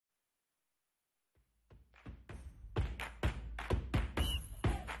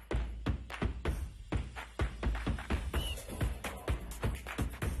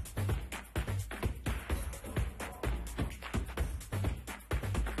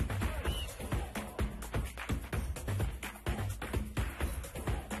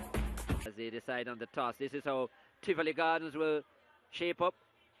decide on the toss. This is how Tivoli Gardens will shape up.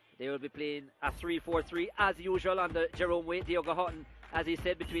 They will be playing a 3-4-3 as usual on the Jerome way. Diogo Hutton, as he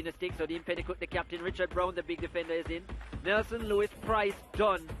said, between the sticks. So Dean Pennycook, the captain. Richard Brown, the big defender, is in. Nelson Lewis, Price,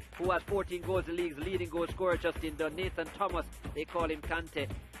 Dunn, who has 14 goals, the league's leading goal scorer. Justin Dunn, Nathan Thomas, they call him Kante,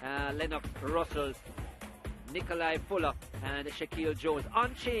 Lennox Russell, Nikolai Fuller, and Shaquille Jones.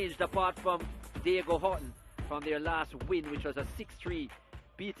 Unchanged apart from Diego Hutton from their last win, which was a 6-3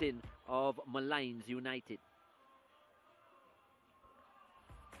 beating of Malines United.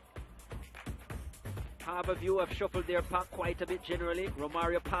 Harbour View have shuffled their pack quite a bit generally.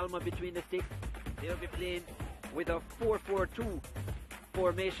 Romario Palma between the sticks. They'll be playing with a 4-4-2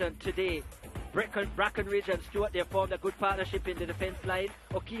 formation today. Brackenridge and Stewart, they formed a good partnership in the defence line.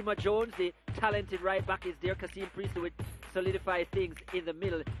 Okima Jones, the talented right back, is there. Kasim Priest would solidify things in the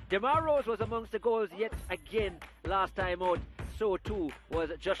middle. Demar Rose was amongst the goals yet again last time out. So too was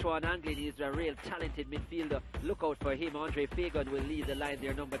Joshua Anglin. He's a real talented midfielder. Look out for him. Andre Fagan will lead the line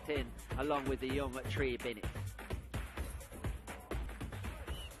there, number 10, along with the young Trey Bennett.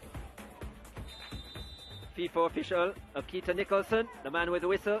 FIFA official Akita Nicholson, the man with the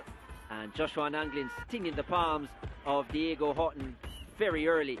whistle, and Joshua Anglin stinging the palms of Diego Hutton very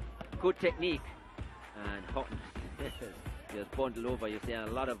early. Good technique, and Hutton just bundled over. You see a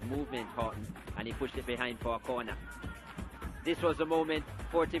lot of movement, Hutton, and he pushed it behind for a corner. This was the moment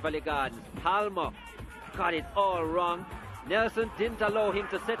for Tivoli Gardens. Palmer got it all wrong. Nelson didn't allow him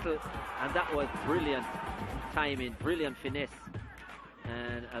to settle, and that was brilliant timing, brilliant finesse,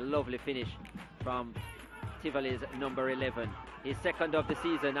 and a lovely finish from Tivoli's number 11. His second of the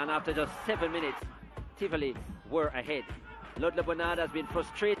season, and after just 7 minutes, Tivoli were ahead. Ludlow Bernard has been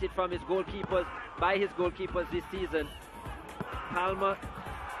frustrated from his goalkeepers, by his goalkeepers this season. Palmer,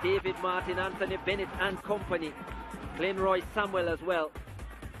 David Martin, Anthony Bennett and company, Glenroy Samuel as well,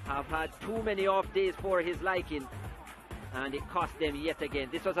 have had too many off days for his liking, and it cost them yet again.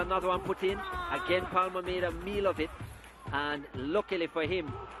 This was another one put in. Again, Palmer made a meal of it, and luckily for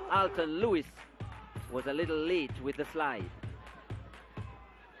him, Alton Lewis was a little late with the slide.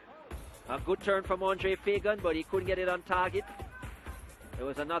 A good turn from Andre Fagan, but he couldn't get it on target. It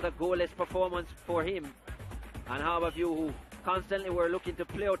was another goalless performance for him. And Harbour View, who constantly were looking to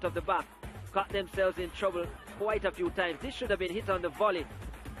play out of the back, got themselves in trouble quite a few times. This should have been hit on the volley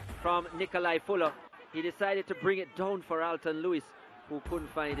from Nikolai Fuller. He decided to bring it down for Alton Lewis, who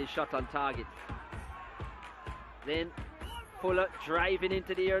couldn't find his shot on target. Then Fuller driving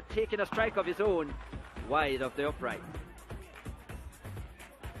into the air, taking a strike of his own, wide of the upright.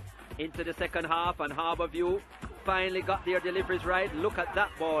 Into the second half, and Harbour View finally got their deliveries right. Look at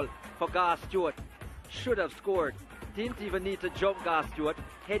that ball for Gar Stewart. Should have scored. Didn't even need to jump Gar Stewart.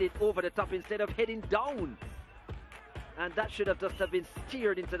 Headed over the top instead of heading down. And that should have just have been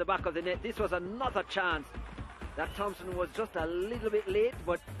steered into the back of the net. This was another chance that Thompson was just a little bit late,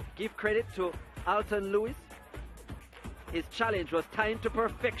 but give credit to Alton Lewis. His challenge was timed to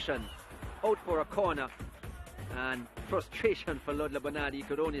perfection. Out for a corner. And frustration for Ludlow Bernard. He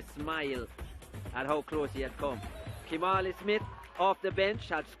could only smile at how close he had come. Kimali Smith, off the bench,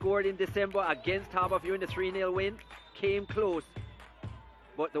 had scored in December against Harbour View in the 3-0 win. Came close,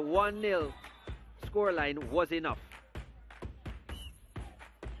 but the 1-0 scoreline was enough.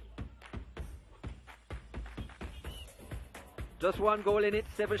 Just one goal in it,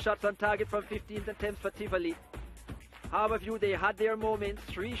 7 shots on target from 15 attempts for Tivoli. Harbour View, they had their moments,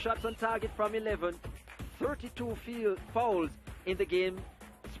 3 shots on target from 11. 32 fouls in the game,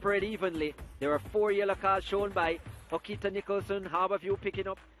 spread evenly. There were 4 yellow cards shown by Okita Nicholson. Harbour View picking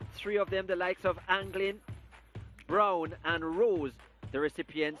up 3 of them, the likes of Anglin, Brown and Rose, the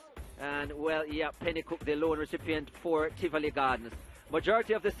recipients. And, well, yeah, Pennycook, the lone recipient for Tivoli Gardens.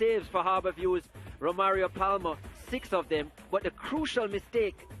 Majority of the saves for Harbour View's Romario Palmer, 6 of them. But the crucial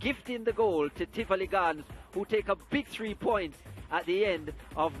mistake, gifting the goal to Tivoli Gardens, who take a big 3 points at the end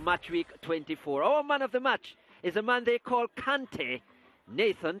of match week 24. Our man of the match is a man they call Kante,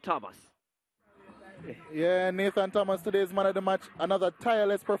 Nathan Thomas. Yeah, Nathan Thomas, today's man of the match. Another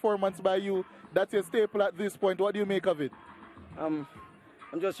tireless performance by you. That's your staple at this point. What do you make of it? I'm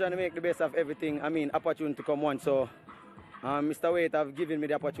just trying to make the best of everything. I mean, opportunity to come on. So, Mr. Waite have given me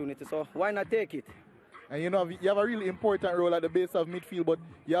the opportunity. So, why not take it? And you know, you have a really important role at the base of midfield, but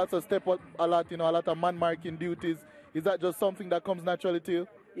you also step up a lot, you know, a lot of man-marking duties. Is that just something that comes naturally to you?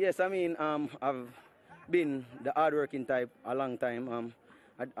 Yes, I mean, I've been the hard-working type a long time.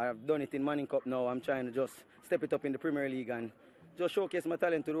 I've done it in Manning Cup now. I'm trying to just step it up in the Premier League and just showcase my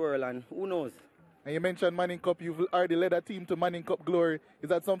talent to the world, and who knows. And you mentioned Manning Cup. You've already led a team to Manning Cup glory. Is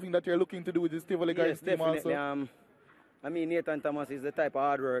that something that you're looking to do with this Tivoli guys team also? Yes, definitely. I mean, Nathan Thomas is the type of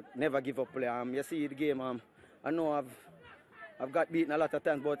hard work, never give up player. You see the game, I know I've got beaten a lot of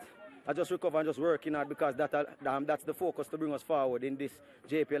times, but I just recover and just working hard because that's the focus to bring us forward in this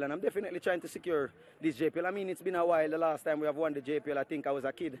JPL. And I'm definitely trying to secure this JPL. I mean, it's been a while. The last time we have won the JPL, I think I was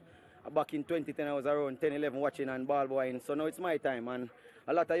a kid. Back in 2010, I was around 10, 11 watching and ball boying. So now it's my time. And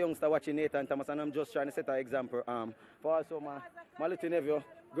a lot of youngsters watching Nathan Thomas, and I'm just trying to set an example for also my little nephew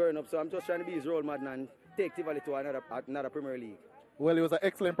growing up. So I'm just trying to be his role model and take Tivoli to another Premier League. Well, it was an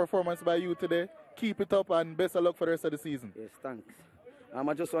excellent performance by you today. Keep it up and best of luck for the rest of the season. Yes, thanks.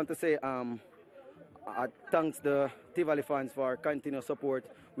 I just want to say thanks the Tivoli fans for continuous support.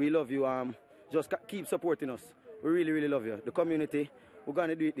 We love you. Just keep supporting us. We really, really love you. The community, we're going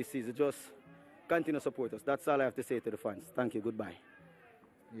to do it this season. Just continue to support us. That's all I have to say to the fans. Thank you. Goodbye.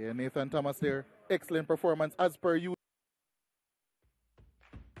 Yeah, Nathan Thomas there. Excellent performance as per you.